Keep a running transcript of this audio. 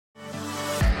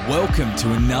Welcome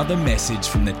to another message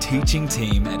from the teaching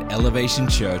team at Elevation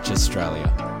Church Australia.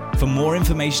 For more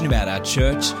information about our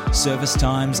church, service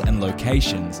times and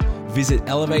locations, visit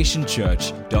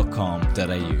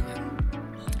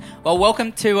elevationchurch.com.au. Well,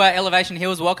 welcome to Elevation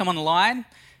Hills. Welcome online.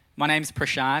 My name's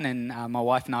Prashan and my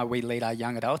wife and I, we lead our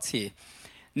young adults here.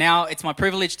 Now, it's my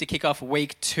privilege to kick off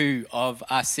week 2 of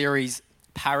our series,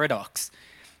 Paradox.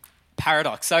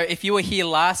 So if you were here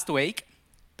last week,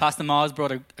 Pastor Miles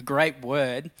brought a great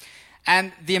word.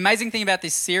 And the amazing thing about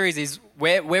this series is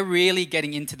we're really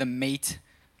getting into the meat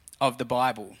of the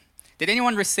Bible. Did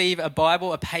anyone receive a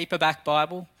Bible, a paperback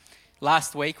Bible,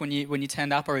 last week when you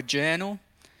turned up, or a journal?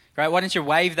 Right? Why don't you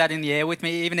wave that in the air with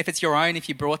me, even if it's your own, if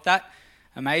you brought that?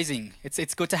 Amazing.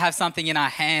 It's good to have something in our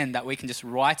hand that we can just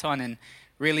write on and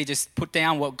really just put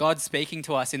down what God's speaking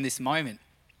to us in this moment.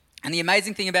 And the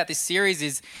amazing thing about this series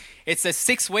is it's a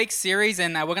 6-week series,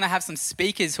 and we're going to have some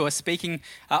speakers who are speaking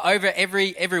over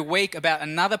every week about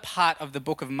another part of the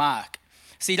book of Mark.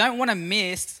 So you don't want to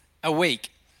miss a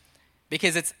week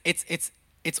because it's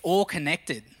all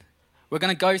connected. We're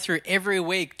going to go through every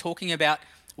week talking about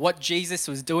what Jesus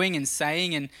was doing and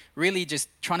saying, and really just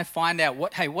trying to find out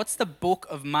what's the book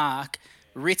of Mark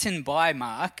written by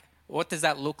Mark? What does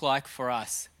that look like for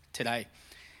us today?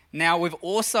 Now, we've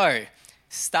also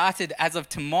started, as of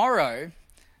tomorrow,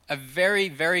 a very,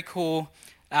 very cool,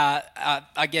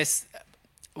 I guess,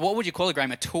 what would you call it,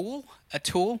 Graham? A tool,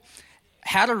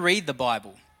 how to read the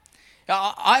Bible.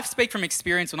 I speak from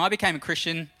experience. When I became a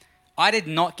Christian, I did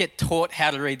not get taught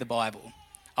how to read the Bible.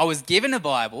 I was given a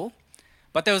Bible,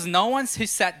 but there was no one who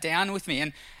sat down with me.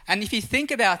 And if you think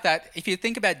about that, if you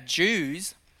think about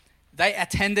Jews, they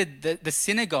attended the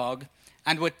synagogue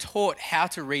and were taught how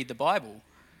to read the Bible.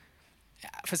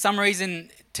 For some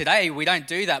reason, today we don't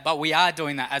do that, but we are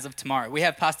doing that as of tomorrow. We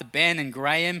have Pastor Ben and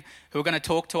Graham who are going to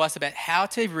talk to us about how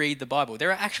to read the Bible. There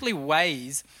are actually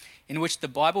ways in which the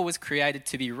Bible was created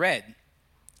to be read.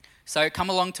 So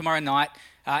come along tomorrow night,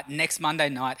 next Monday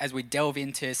night, as we delve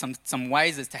into some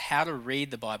ways as to how to read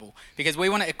the Bible, because we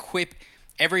want to equip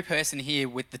every person here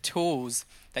with the tools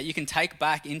that you can take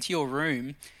back into your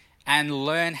room and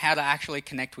learn how to actually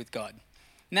connect with God.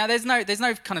 Now, there's no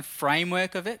kind of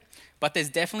framework of it, but there's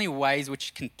definitely ways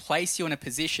which can place you in a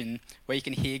position where you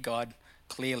can hear God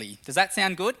clearly. Does that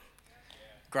sound good?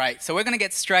 Great. So we're going to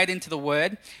get straight into the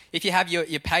Word. If you have your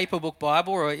paper book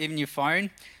Bible or even your phone,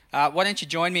 why don't you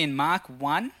join me in Mark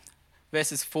 1,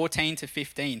 verses 14 to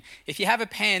 15. If you have a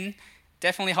pen,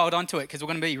 definitely hold on to it, because we're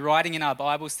going to be writing in our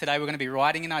Bibles today. We're going to be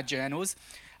writing in our journals.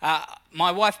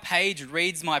 My wife, Paige,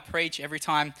 reads my preach every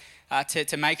time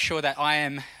to make sure that I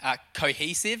am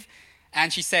cohesive.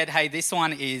 And she said, hey, this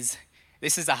is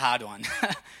a hard one.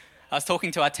 I was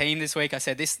talking to our team this week. I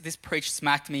said, this preach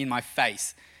smacked me in my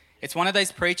face. It's one of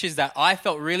those preaches that I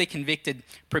felt really convicted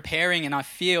preparing, and I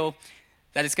feel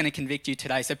that it's going to convict you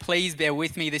today. So please bear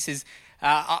with me. This is,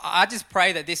 I just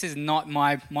pray that this is not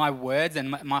my words,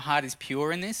 and my heart is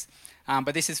pure in this,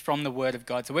 but this is from the Word of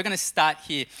God. So we're going to start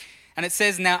here. And it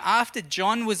says, now after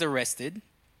John was arrested,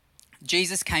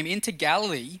 Jesus came into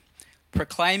Galilee,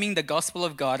 proclaiming the gospel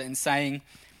of God and saying,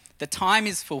 the time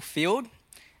is fulfilled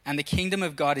and the kingdom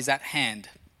of God is at hand.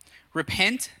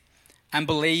 Repent and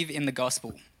believe in the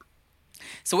gospel.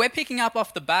 So we're picking up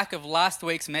off the back of last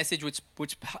week's message, which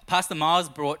Pastor Miles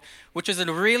brought, which was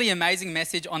a really amazing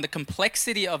message on the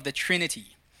complexity of the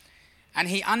Trinity. And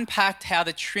he unpacked how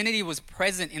the Trinity was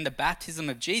present in the baptism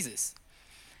of Jesus.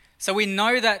 So we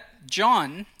know that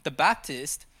John the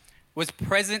Baptist was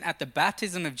present at the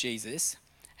baptism of Jesus.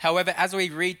 However, as we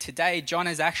read today, John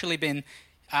has actually been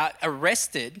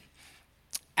arrested,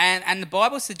 and the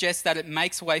Bible suggests that it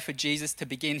makes way for Jesus to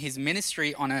begin his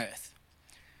ministry on earth.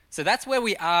 So that's where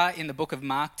we are in the book of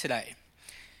Mark today.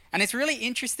 And it's really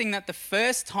interesting that the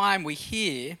first time we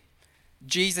hear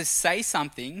Jesus say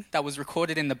something that was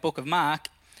recorded in the book of Mark,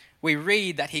 we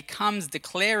read that he comes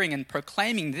declaring and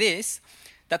proclaiming this,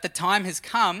 that the time has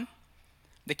come,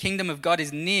 the kingdom of God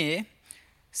is near,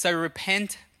 so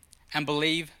repent and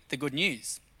believe the good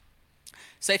news.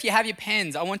 So if you have your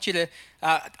pens, I want you to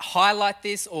highlight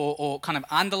this or kind of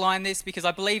underline this, because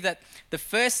I believe that the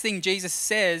first thing Jesus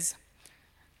says,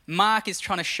 Mark is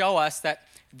trying to show us that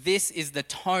this is the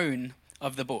tone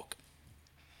of the book.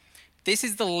 This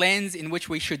is the lens in which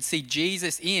we should see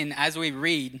Jesus in as we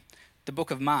read the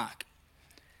book of Mark.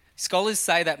 Scholars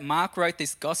say that Mark wrote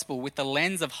this gospel with the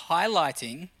lens of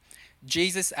highlighting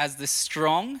Jesus as the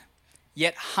strong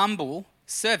yet humble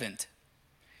servant.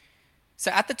 So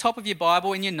at the top of your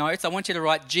Bible in your notes, I want you to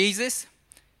write Jesus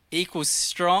equals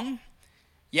strong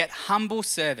yet humble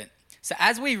servant. So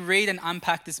as we read and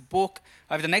unpack this book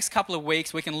over the next couple of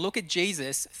weeks, we can look at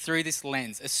Jesus through this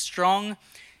lens, a strong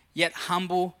yet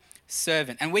humble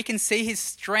servant. And we can see his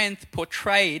strength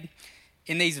portrayed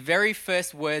in these very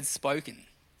first words spoken.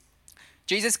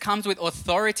 Jesus comes with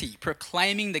authority,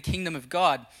 proclaiming the kingdom of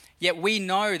God, yet we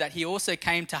know that he also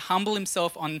came to humble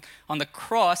himself on the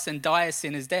cross and die a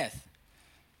sinner's death.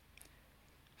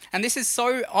 And this is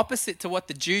so opposite to what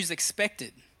the Jews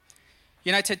expected.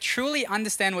 You know, to truly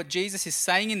understand what Jesus is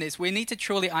saying in this, we need to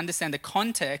truly understand the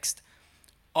context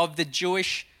of the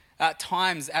Jewish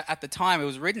times at the time it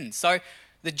was written. So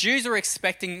the Jews were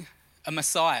expecting a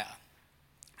Messiah,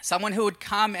 someone who would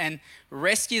come and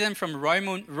rescue them from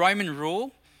Roman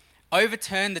rule,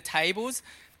 overturn the tables,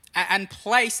 and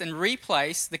place and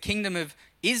replace the kingdom of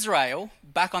Israel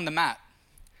back on the map.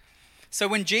 So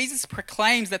when Jesus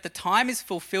proclaims that the time is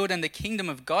fulfilled and the kingdom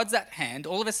of God's at hand,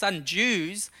 all of a sudden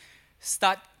Jews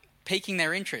start piquing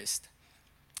their interest.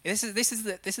 This is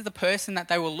the person that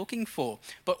they were looking for.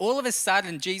 But all of a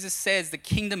sudden Jesus says the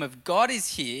kingdom of God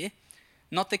is here,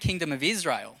 not the kingdom of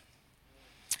Israel.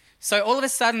 So all of a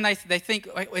sudden they think,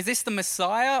 is this the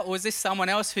Messiah or is this someone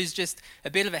else who's just a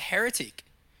bit of a heretic?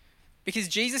 Because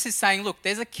Jesus is saying, look,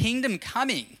 there's a kingdom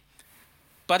coming,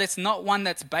 but it's not one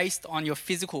that's based on your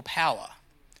physical power.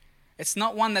 It's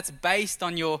not one that's based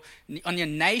on your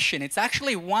nation. It's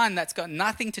actually one that's got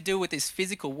nothing to do with this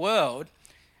physical world,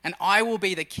 and I will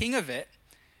be the king of it.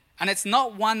 And it's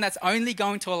not one that's only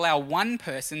going to allow one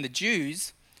person, the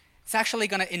Jews. It's actually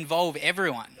going to involve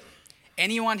everyone.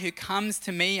 Anyone who comes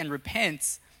to me and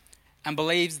repents and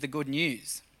believes the good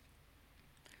news.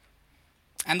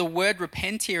 And the word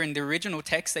repent here in the original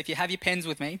text, so if you have your pens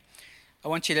with me, I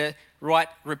want you to write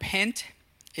repent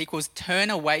equals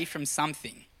turn away from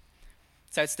something.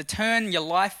 So it's to turn your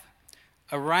life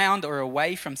around or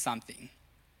away from something.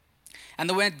 And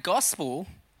the word gospel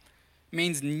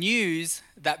means news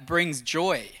that brings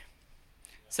joy.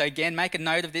 So again, make a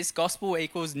note of this. Gospel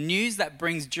equals news that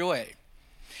brings joy.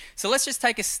 So let's just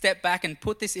take a step back and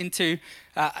put this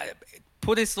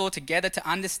all together to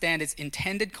understand its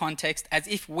intended context as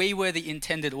if we were the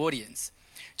intended audience.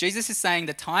 Jesus is saying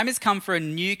the time has come for a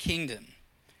new kingdom.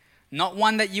 Not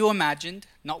one that you imagined,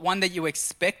 not one that you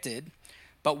expected,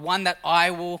 but one that I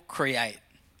will create.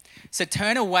 So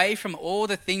turn away from all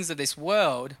the things of this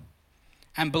world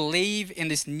and believe in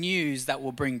this news that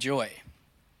will bring joy.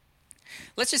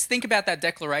 Let's just think about that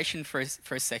declaration for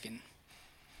a second.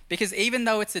 Because even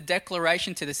though it's a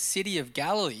declaration to the city of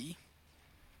Galilee,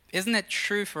 isn't it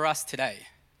true for us today?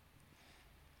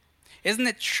 Isn't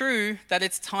it true that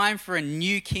it's time for a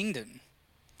new kingdom?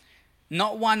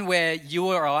 Not one where you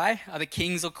or I are the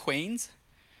kings or queens.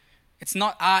 It's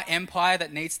not our empire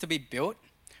that needs to be built,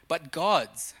 but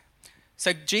God's.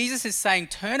 So Jesus is saying,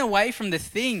 turn away from the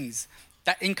things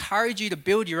that encourage you to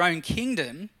build your own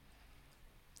kingdom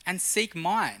and seek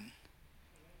mine.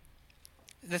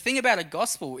 The thing about a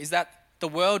gospel is that the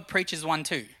world preaches one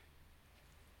too.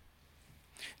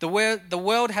 The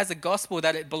world has a gospel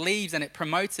that it believes and it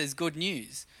promotes as good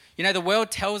news. You know, the world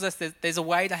tells us that there's a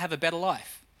way to have a better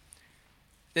life.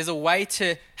 There's a way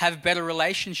to have better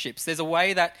relationships. There's a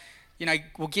way that, you know,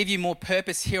 will give you more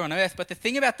purpose here on earth. But the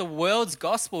thing about the world's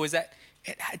gospel is that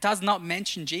it does not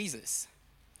mention Jesus.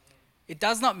 It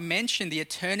does not mention the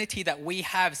eternity that we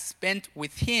have spent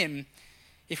with him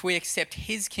if we accept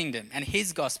his kingdom and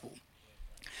his gospel.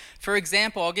 For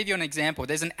example, I'll give you an example.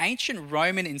 There's an ancient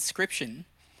Roman inscription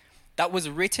that was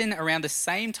written around the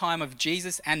same time of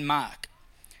Jesus and Mark.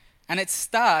 And it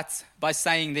starts by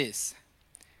saying this: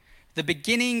 the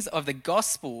beginnings of the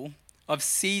gospel of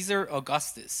Caesar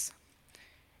Augustus.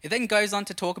 It then goes on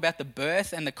to talk about the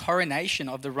birth and the coronation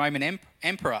of the Roman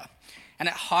emperor. And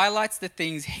it highlights the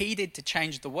things he did to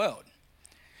change the world.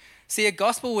 See, a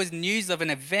gospel was news of an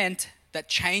event that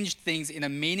changed things in a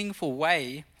meaningful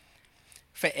way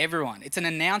for everyone. It's an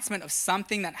announcement of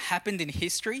something that happened in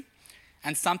history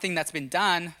and something that's been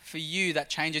done for you that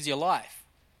changes your life.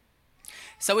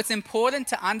 So it's important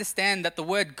to understand that the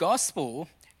word gospel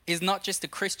is not just a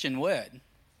Christian word.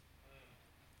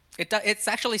 It's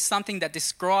actually something that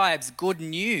describes good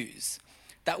news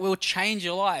that will change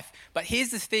your life. But here's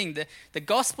the thing, the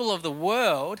gospel of the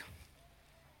world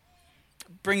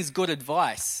brings good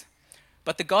advice,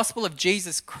 but the gospel of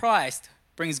Jesus Christ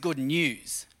brings good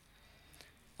news.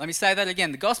 Let me say that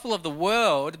again. The gospel of the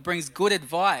world brings good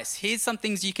advice. Here's some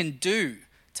things you can do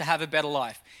to have a better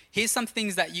life. Here's some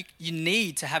things that you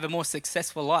need to have a more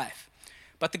successful life.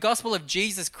 But the gospel of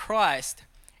Jesus Christ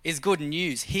is good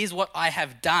news. Here's what I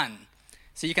have done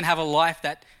so you can have a life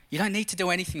that you don't need to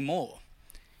do anything more.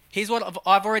 Here's what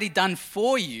I've already done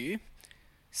for you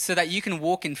so that you can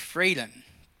walk in freedom.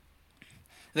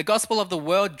 The gospel of the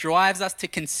world drives us to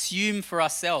consume for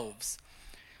ourselves,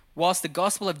 whilst the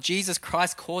gospel of Jesus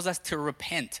Christ calls us to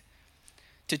repent,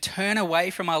 to turn away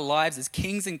from our lives as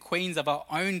kings and queens of our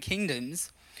own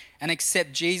kingdoms and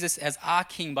accept Jesus as our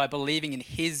king by believing in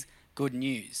his good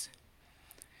news.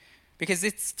 Because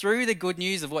it's through the good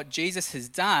news of what Jesus has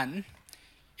done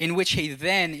in which he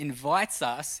then invites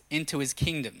us into his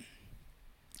kingdom.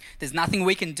 There's nothing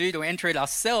we can do to enter it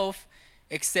ourselves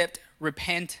except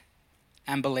repent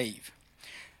and believe.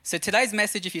 So today's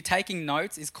message, if you're taking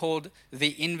notes, is called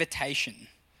The Invitation.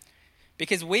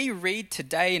 Because we read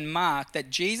today in Mark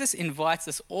that Jesus invites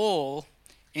us all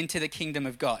into the kingdom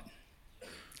of God.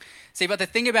 See, but the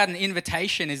thing about an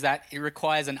invitation is that it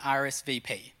requires an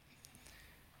RSVP.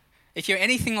 If you're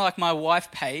anything like my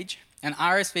wife, Paige, an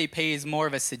RSVP is more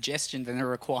of a suggestion than a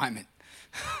requirement.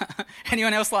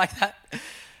 Anyone else like that?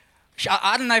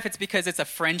 I don't know if it's because it's a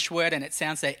French word and it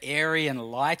sounds so airy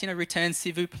and light, return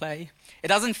s'il vous plaît. It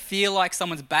doesn't feel like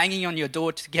someone's banging on your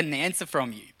door to get an answer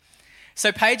from you.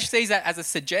 So Paige sees that as a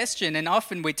suggestion, and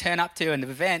often we turn up to an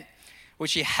event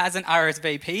which she hasn't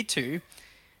RSVP'd to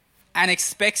and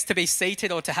expects to be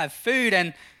seated or to have food,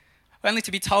 and only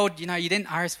to be told, you didn't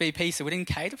RSVP, so we didn't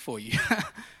cater for you.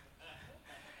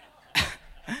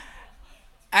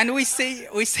 And we see,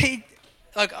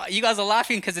 like, you guys are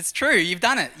laughing because it's true. You've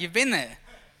done it. You've been there.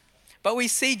 But we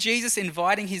see Jesus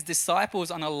inviting his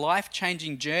disciples on a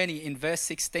life-changing journey in verse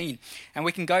 16. And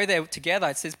we can go there together.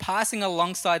 It says, passing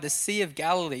alongside the Sea of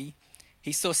Galilee,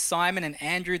 he saw Simon and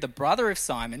Andrew, the brother of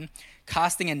Simon,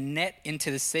 casting a net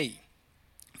into the sea,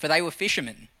 for they were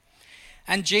fishermen.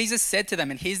 And Jesus said to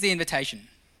them, and here's the invitation,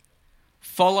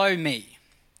 follow me,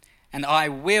 and I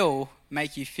will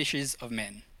make you fishers of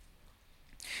men.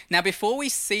 Now, before we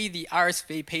see the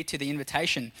RSVP to the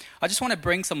invitation, I just want to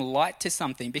bring some light to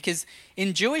something, because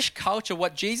in Jewish culture,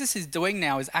 what Jesus is doing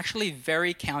now is actually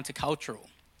very countercultural.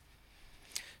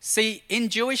 See, in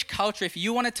Jewish culture, if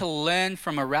you wanted to learn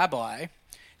from a rabbi,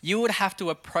 you would have to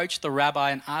approach the rabbi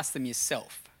and ask them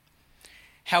yourself.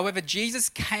 However, Jesus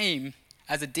came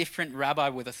as a different rabbi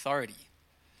with authority.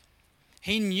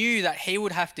 He knew that he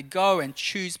would have to go and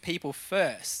choose people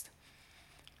first.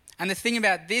 And the thing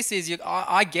about this is,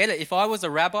 I get it. If I was a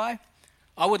rabbi,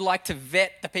 I would like to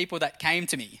vet the people that came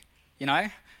to me,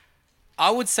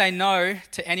 I would say no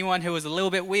to anyone who was a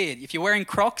little bit weird. If you're wearing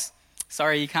Crocs,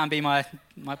 sorry, you can't be my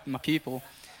pupil.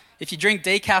 If you drink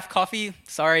decaf coffee,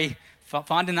 sorry,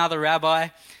 find another rabbi.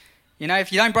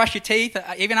 If you don't brush your teeth,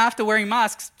 even after wearing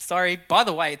masks, sorry. By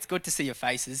the way, it's good to see your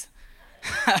faces.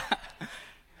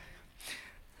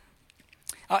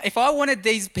 If I wanted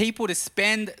these people to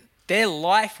spend their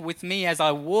life with me as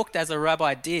I walked as a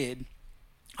rabbi did,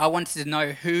 I wanted to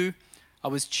know who I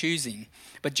was choosing.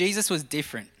 But Jesus was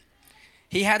different.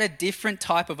 He had a different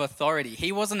type of authority.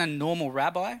 He wasn't a normal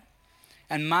rabbi,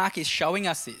 and Mark is showing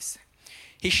us this.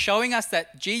 He's showing us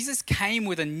that Jesus came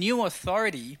with a new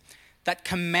authority that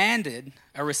commanded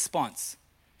a response.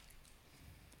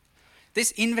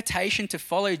 This invitation to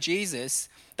follow Jesus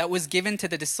that was given to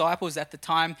the disciples at the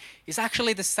time is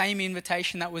actually the same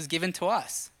invitation that was given to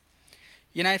us.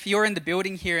 If you're in the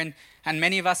building here and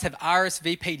many of us have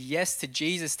RSVP'd yes to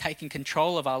Jesus taking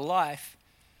control of our life.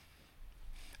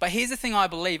 But here's the thing I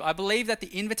believe. I believe that the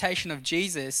invitation of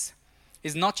Jesus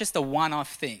is not just a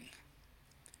one-off thing.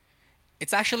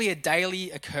 It's actually a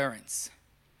daily occurrence.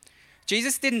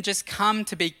 Jesus didn't just come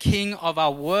to be king of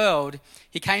our world.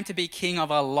 He came to be king of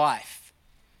our life.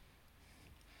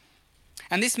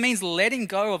 And this means letting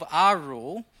go of our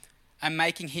rule and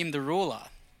making him the ruler.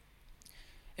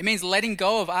 It means letting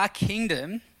go of our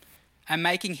kingdom and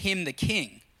making him the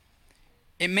king.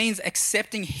 It means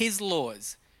accepting his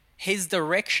laws, his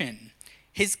direction,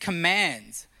 his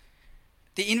commands.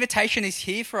 The invitation is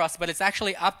here for us, but it's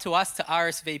actually up to us to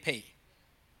RSVP.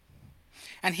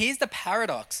 And here's the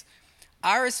paradox.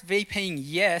 RSVPing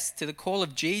yes to the call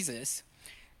of Jesus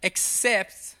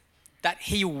accepts that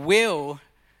he will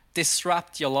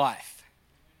disrupt your life.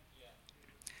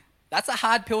 That's a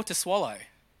hard pill to swallow.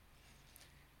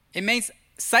 It means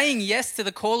saying yes to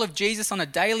the call of Jesus on a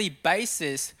daily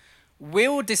basis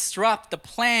will disrupt the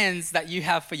plans that you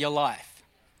have for your life.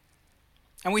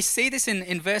 And we see this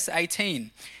in verse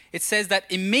 18. It says that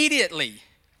immediately,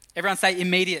 everyone say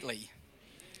immediately.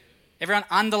 Everyone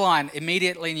underline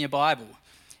immediately in your Bible.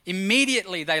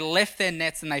 Immediately they left their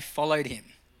nets and they followed him.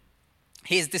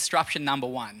 Here's disruption number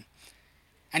one.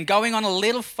 And going on a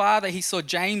little farther, he saw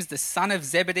James, the son of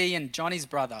Zebedee, and John, his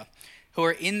brother, who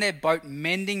were in their boat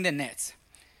mending the nets.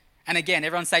 And again,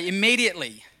 everyone say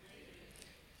immediately.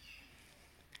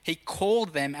 He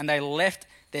called them and they left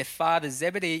their father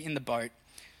Zebedee in the boat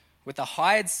with the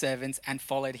hired servants and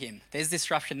followed him. There's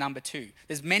disruption number 2.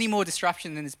 There's many more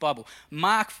disruptions in this Bible.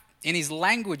 Mark, in his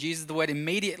language, uses the word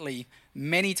immediately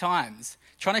many times,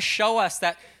 trying to show us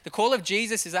that the call of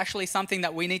Jesus is actually something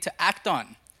that we need to act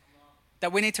on,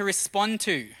 that we need to respond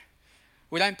to.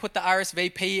 We don't put the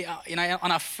RSVP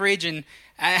on our fridge and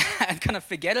kind of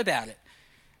forget about it.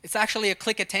 It's actually a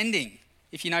click attending,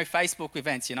 if you know Facebook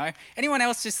events, Anyone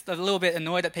else just a little bit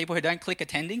annoyed at people who don't click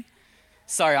attending?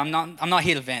 Sorry, I'm not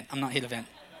here to vent.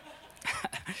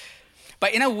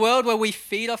 But in a world where we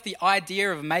feed off the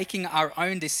idea of making our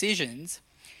own decisions,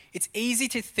 it's easy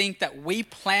to think that we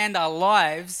planned our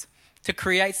lives to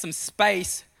create some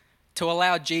space to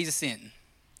allow Jesus in.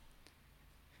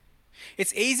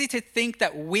 It's easy to think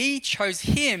that we chose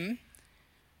him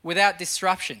without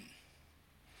disruption,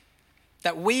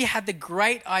 that we had the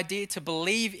great idea to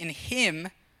believe in him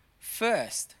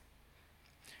first.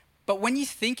 But when you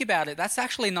think about it, that's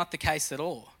actually not the case at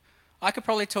all. I could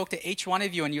probably talk to each one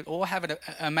of you and you'd all have an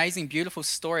amazing, beautiful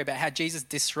story about how Jesus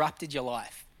disrupted your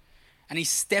life. And he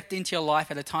stepped into your life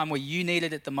at a time where you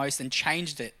needed it the most and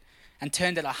changed it and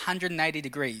turned it 180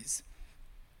 degrees.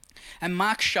 And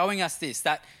Mark's showing us this,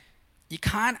 that you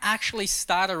can't actually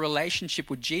start a relationship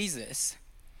with Jesus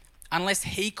unless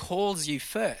he calls you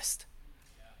first.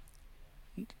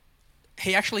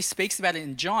 He actually speaks about it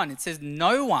in John. It says,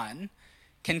 no one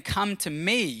can come to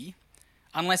me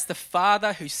unless the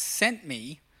Father who sent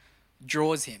me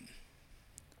draws him.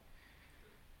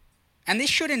 And this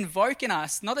should invoke in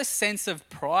us not a sense of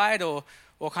pride or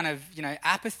kind of,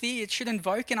 apathy. It should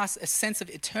invoke in us a sense of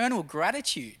eternal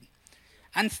gratitude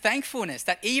and thankfulness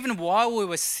that even while we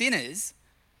were sinners,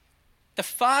 the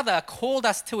Father called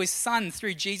us to his Son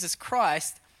through Jesus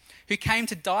Christ, who came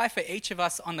to die for each of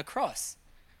us on the cross.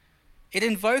 It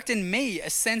invoked in me a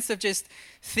sense of just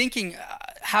thinking,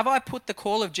 have I put the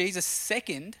call of Jesus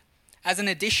second as an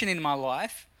addition in my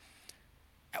life?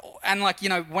 And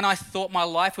when I thought my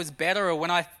life was better or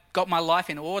when I got my life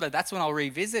in order, that's when I'll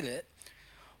revisit it.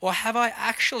 Or have I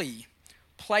actually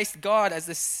placed God as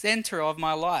the center of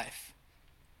my life?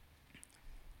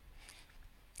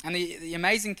 And the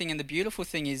amazing thing and the beautiful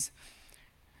thing is,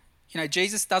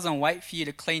 Jesus doesn't wait for you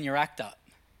to clean your act up.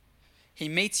 He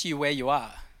meets you where you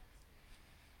are.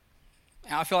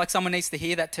 And I feel like someone needs to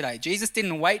hear that today. Jesus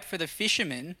didn't wait for the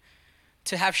fishermen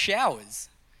to have showers.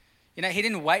 He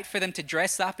didn't wait for them to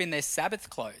dress up in their Sabbath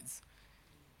clothes.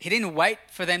 He didn't wait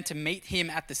for them to meet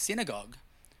him at the synagogue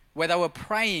where they were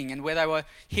praying and where they were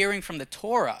hearing from the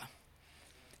Torah.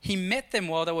 He met them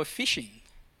while they were fishing.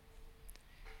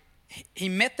 He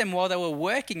met them while they were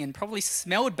working and probably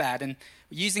smelled bad and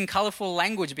using colorful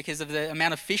language because of the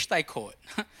amount of fish they caught.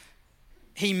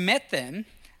 He met them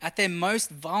at their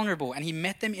most vulnerable, and he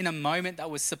met them in a moment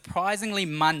that was surprisingly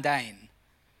mundane.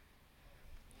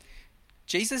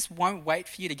 Jesus won't wait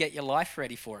for you to get your life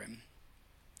ready for him.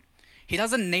 He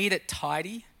doesn't need it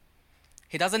tidy.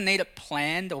 He doesn't need it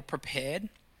planned or prepared.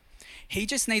 He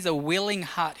just needs a willing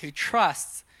heart who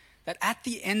trusts that at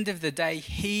the end of the day,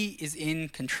 he is in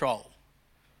control.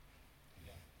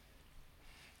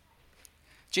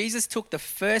 Jesus took the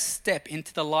first step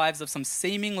into the lives of some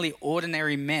seemingly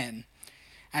ordinary men,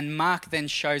 and Mark then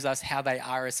shows us how they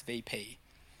RSVP.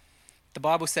 The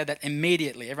Bible said that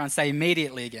immediately, everyone say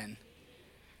immediately again,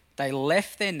 they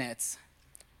left their nets,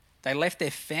 they left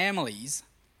their families,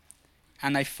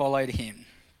 and they followed him.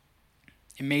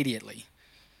 Immediately.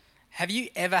 Have you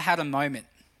ever had a moment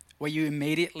where you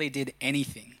immediately did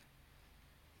anything?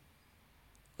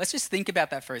 Let's just think about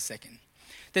that for a second.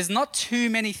 There's not too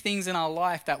many things in our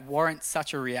life that warrant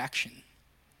such a reaction.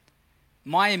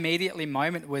 My immediately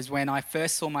moment was when I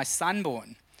first saw my son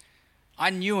born. I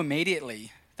knew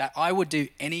immediately that I would do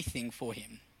anything for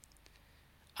him.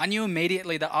 I knew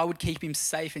immediately that I would keep him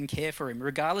safe and care for him,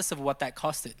 regardless of what that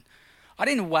costed. I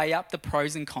didn't weigh up the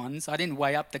pros and cons. I didn't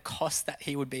weigh up the cost that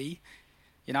he would be.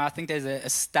 I think there's a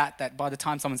stat that by the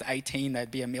time someone's 18,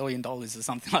 they'd be $1 million or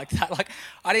something like that.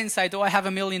 I didn't say, do I have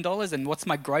 $1 million and what's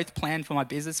my growth plan for my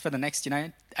business for the next,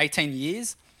 18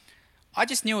 years? I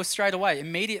just knew straight away,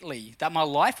 immediately, that my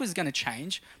life was going to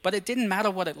change, but it didn't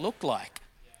matter what it looked like,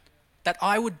 that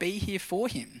I would be here for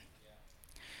him.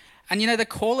 And the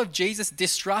call of Jesus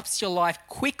disrupts your life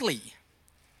quickly.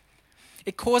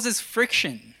 It causes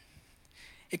friction.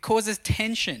 It causes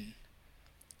tension.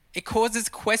 It causes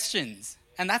questions.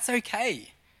 And that's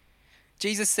okay.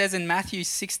 Jesus says in Matthew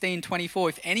 16:24,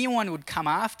 if anyone would come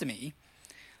after me,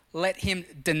 let him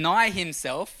deny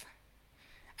himself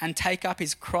and take up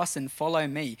his cross and follow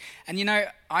me. And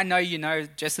I know you know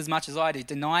just as much as I do,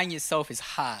 denying yourself is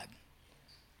hard.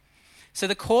 So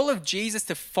the call of Jesus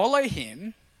to follow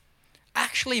him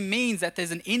actually means that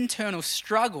there's an internal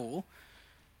struggle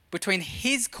between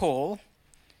his call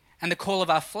and the call of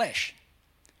our flesh.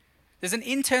 There's an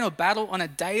internal battle on a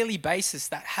daily basis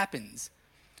that happens.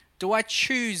 Do I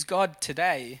choose God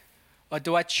today, or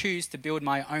do I choose to build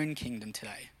my own kingdom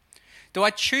today? Do I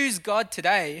choose God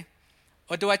today,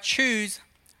 or do I choose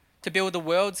to build the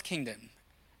world's kingdom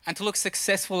and to look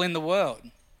successful in the world?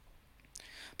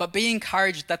 But be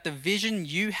encouraged that the vision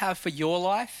you have for your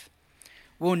life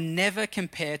will never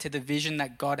compare to the vision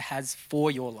that God has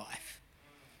for your life.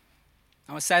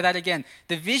 I will say that again.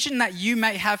 The vision that you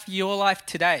may have for your life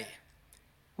today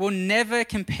will never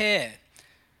compare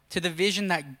to the vision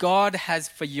that God has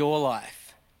for your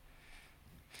life.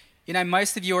 You know,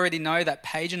 most of you already know that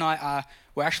Paige and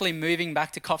we're actually moving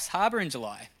back to Coffs Harbour in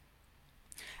July.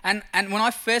 And when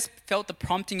I first felt the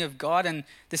prompting of God and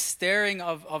the stirring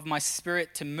of my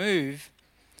spirit to move,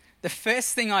 the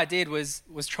first thing I did was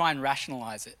try and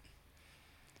rationalize it.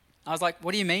 I was like,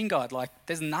 what do you mean, God? Like,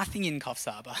 there's nothing in Coffs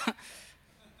Harbour.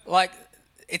 Like,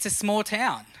 it's a small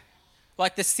town.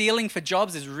 Like, the ceiling for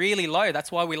jobs is really low.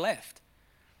 That's why we left.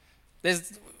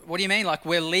 What do you mean? Like,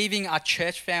 we're leaving our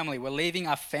church family. We're leaving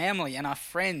our family and our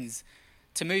friends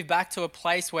to move back to a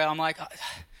place where I'm like,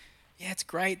 yeah, it's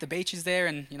great. The beach is there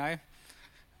and, you know,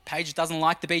 Paige doesn't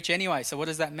like the beach anyway. So what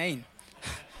does that mean?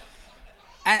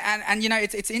 and you know,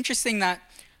 it's interesting that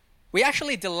we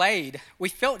actually delayed. We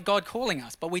felt God calling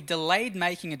us, but we delayed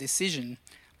making a decision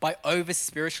by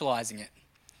over-spiritualizing it.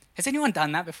 Has anyone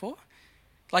done that before?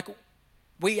 Like,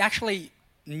 we actually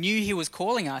knew he was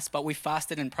calling us, but we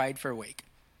fasted and prayed for a week.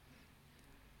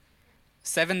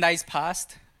 7 days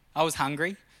passed. I was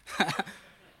hungry.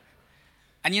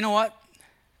 And you know what?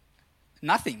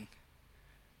 Nothing.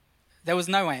 There was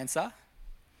no answer.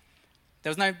 There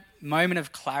was no moment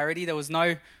of clarity. There was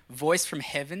no voice from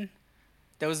heaven.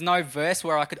 There was no verse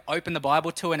where I could open the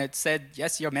Bible to and it said,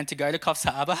 yes, you're meant to go to Coffs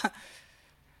Harbour.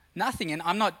 Nothing. And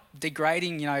I'm not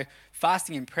degrading, you know,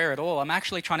 fasting and prayer at all. I'm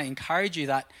actually trying to encourage you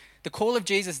that the call of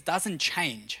Jesus doesn't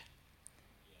change.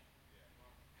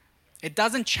 It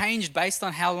doesn't change based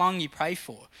on how long you pray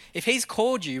for. If he's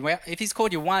called you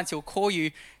once, he'll call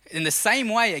you in the same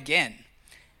way again.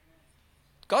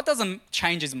 God doesn't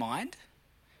change his mind.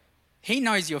 He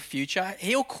knows your future.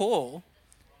 He'll call.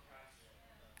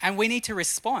 And we need to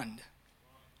respond.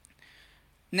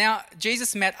 Now,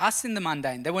 Jesus met us in the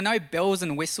mundane. There were no bells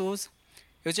and whistles.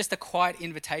 It was just a quiet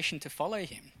invitation to follow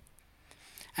him.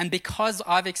 And because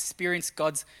I've experienced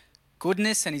God's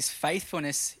goodness and his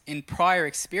faithfulness in prior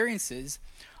experiences,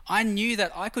 I knew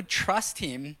that I could trust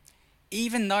him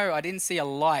even though I didn't see a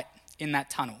light in that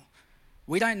tunnel.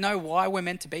 We don't know why we're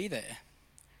meant to be there.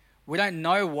 We don't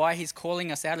know why he's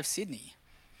calling us out of Sydney.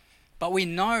 But we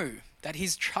know that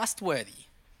he's trustworthy.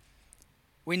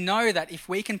 We know that if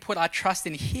we can put our trust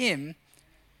in him,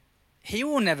 he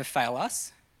will never fail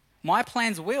us. My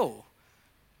plans will,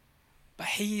 but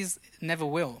his never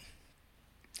will.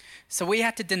 So we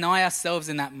had to deny ourselves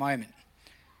in that moment.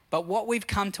 But what we've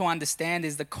come to understand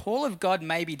is the call of God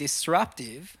may be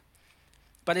disruptive,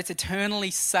 but it's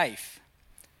eternally safe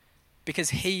because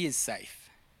he is safe.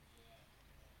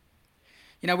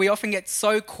 You know, we often get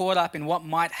so caught up in what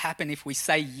might happen if we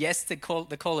say yes to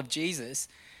the call of Jesus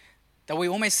that we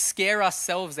almost scare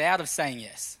ourselves out of saying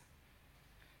yes.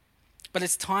 But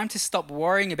it's time to stop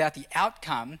worrying about the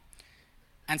outcome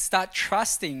and start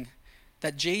trusting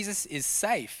that Jesus is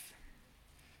safe,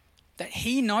 that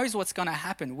he knows what's going to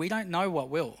happen. We don't know what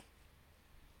will.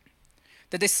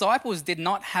 The disciples did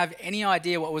not have any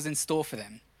idea what was in store for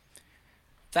them.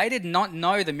 They did not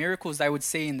know the miracles they would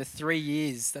see in the 3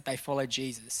 years that they followed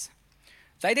Jesus.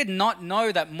 They did not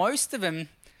know that most of them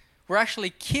were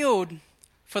actually killed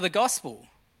for the gospel.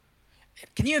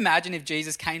 Can you imagine if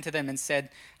Jesus came to them and said,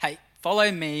 hey,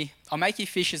 follow me, I'll make you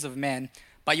fishers of men,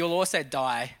 but you'll also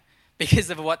die because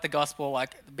of what the gospel,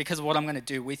 because of what I'm going to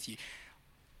do with you.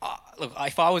 Look,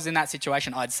 if I was in that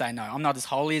situation, I'd say no. I'm not as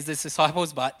holy as the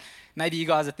disciples, but maybe you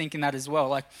guys are thinking that as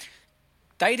well.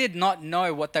 They did not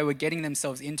know what they were getting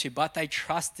themselves into, but they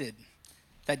trusted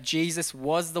that Jesus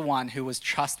was the one who was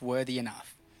trustworthy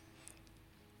enough.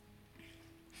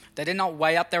 They did not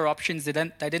weigh up their options. They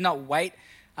did not wait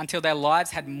until their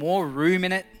lives had more room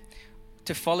in it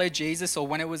to follow Jesus or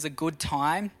when it was a good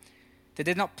time. They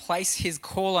did not place his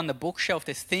call on the bookshelf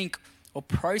to think or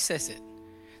process it.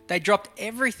 They dropped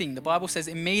everything. The Bible says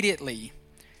immediately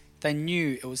they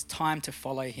knew it was time to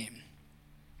follow him.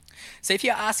 So if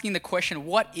you're asking the question,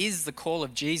 what is the call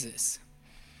of Jesus?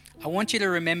 I want you to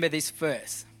remember this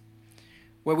verse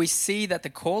where we see that the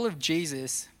call of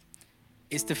Jesus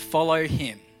is to follow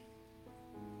him.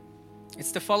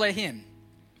 It's to follow him.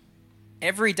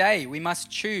 Every day we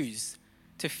must choose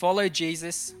to follow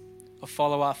Jesus or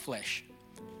follow our flesh,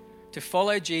 to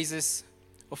follow Jesus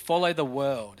or follow the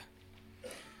world.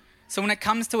 So when it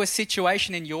comes to a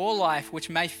situation in your life which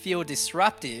may feel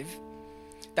disruptive,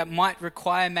 that might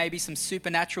require maybe some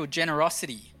supernatural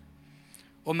generosity,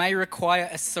 or may require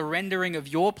a surrendering of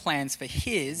your plans for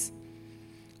His,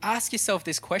 ask yourself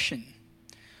this question.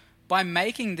 By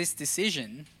making this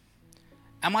decision,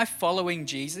 am I following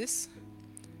Jesus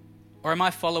or am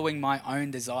I following my own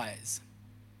desires?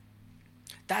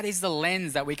 That is the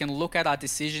lens that we can look at our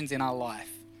decisions in our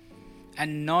life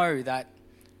and know that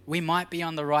we might be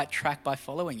on the right track by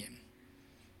following Him.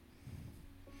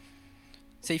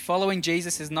 See, following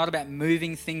Jesus is not about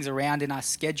moving things around in our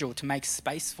schedule to make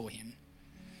space for Him.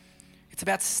 It's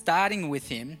about starting with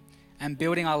Him and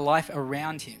building our life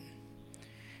around Him.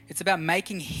 It's about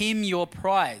making Him your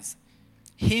prize,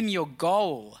 Him your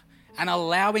goal, and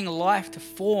allowing life to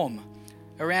form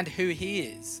around who He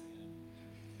is.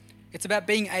 It's about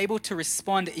being able to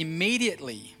respond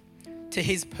immediately to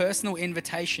His personal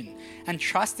invitation and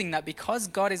trusting that because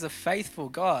God is a faithful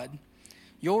God,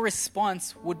 your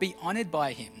response would be honored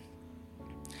by Him.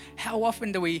 How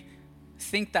often do we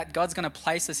think that God's going to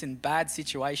place us in bad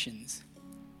situations?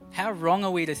 How wrong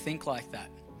are we to think like that?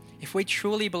 If we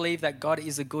truly believe that God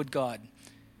is a good God,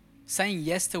 saying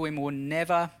yes to Him will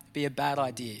never be a bad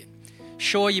idea.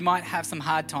 Sure, you might have some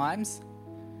hard times.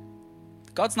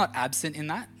 God's not absent in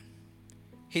that.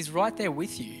 He's right there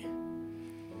with you.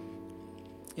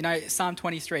 You know, Psalm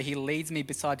 23, He leads me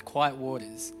beside quiet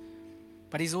waters.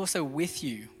 But He's also with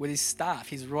you with His staff.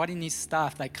 His rod and His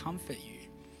staff, they comfort you.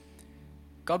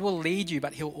 God will lead you,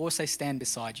 but He'll also stand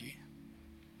beside you.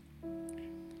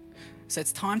 So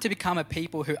it's time to become a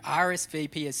people who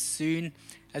RSVP as soon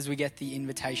as we get the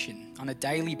invitation on a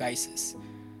daily basis.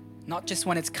 Not just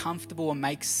when it's comfortable or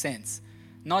makes sense.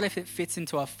 Not if it fits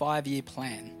into a 5-year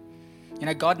plan. You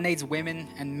know, God needs women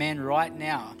and men right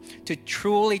now to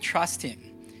truly trust Him,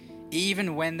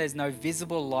 even when there's no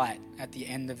visible light at the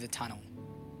end of the tunnel.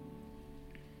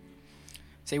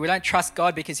 See, we don't trust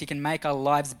God because He can make our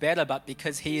lives better, but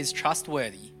because He is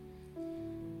trustworthy.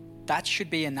 That should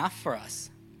be enough for us.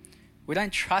 We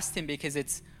don't trust Him because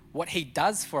it's what He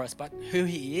does for us, but who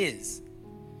He is.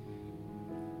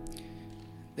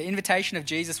 The invitation of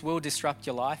Jesus will disrupt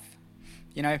your life.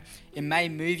 You know, it may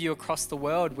move you across the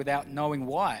world without knowing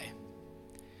why.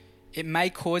 It may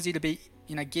cause you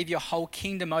to give your whole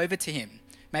kingdom over to Him,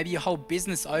 maybe your whole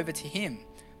business over to Him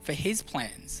for His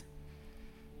plans.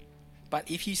 But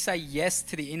if you say yes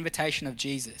to the invitation of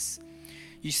Jesus,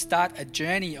 you start a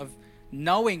journey of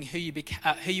knowing who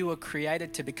you were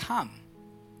created to become.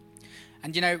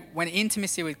 And you know, when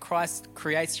intimacy with Christ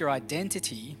creates your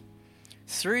identity,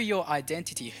 through your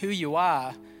identity, who you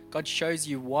are, God shows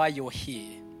you why you're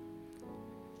here.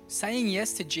 Saying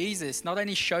yes to Jesus not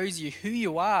only shows you who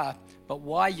you are, but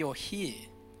why you're here.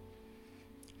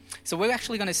 So we're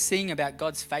actually going to sing about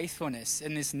God's faithfulness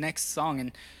in this next song.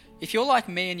 And if you're like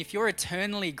me and if you're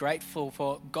eternally grateful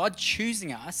for God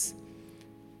choosing us,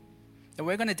 then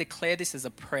we're going to declare this as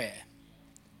a prayer.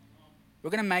 We're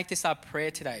going to make this our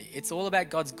prayer today. It's all about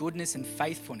God's goodness and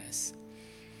faithfulness.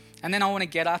 And then I want to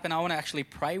get up and I want to actually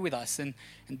pray with us. And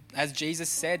as Jesus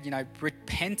said, you know,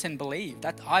 repent and believe.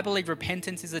 I believe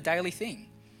repentance is a daily thing.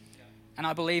 And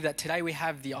I believe that today we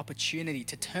have the opportunity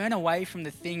to turn away from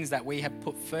the things that we have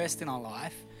put first in our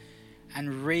life and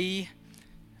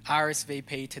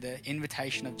RSVP to the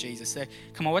invitation of Jesus. So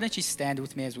come on, why don't you stand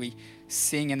with me as we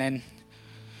sing, and then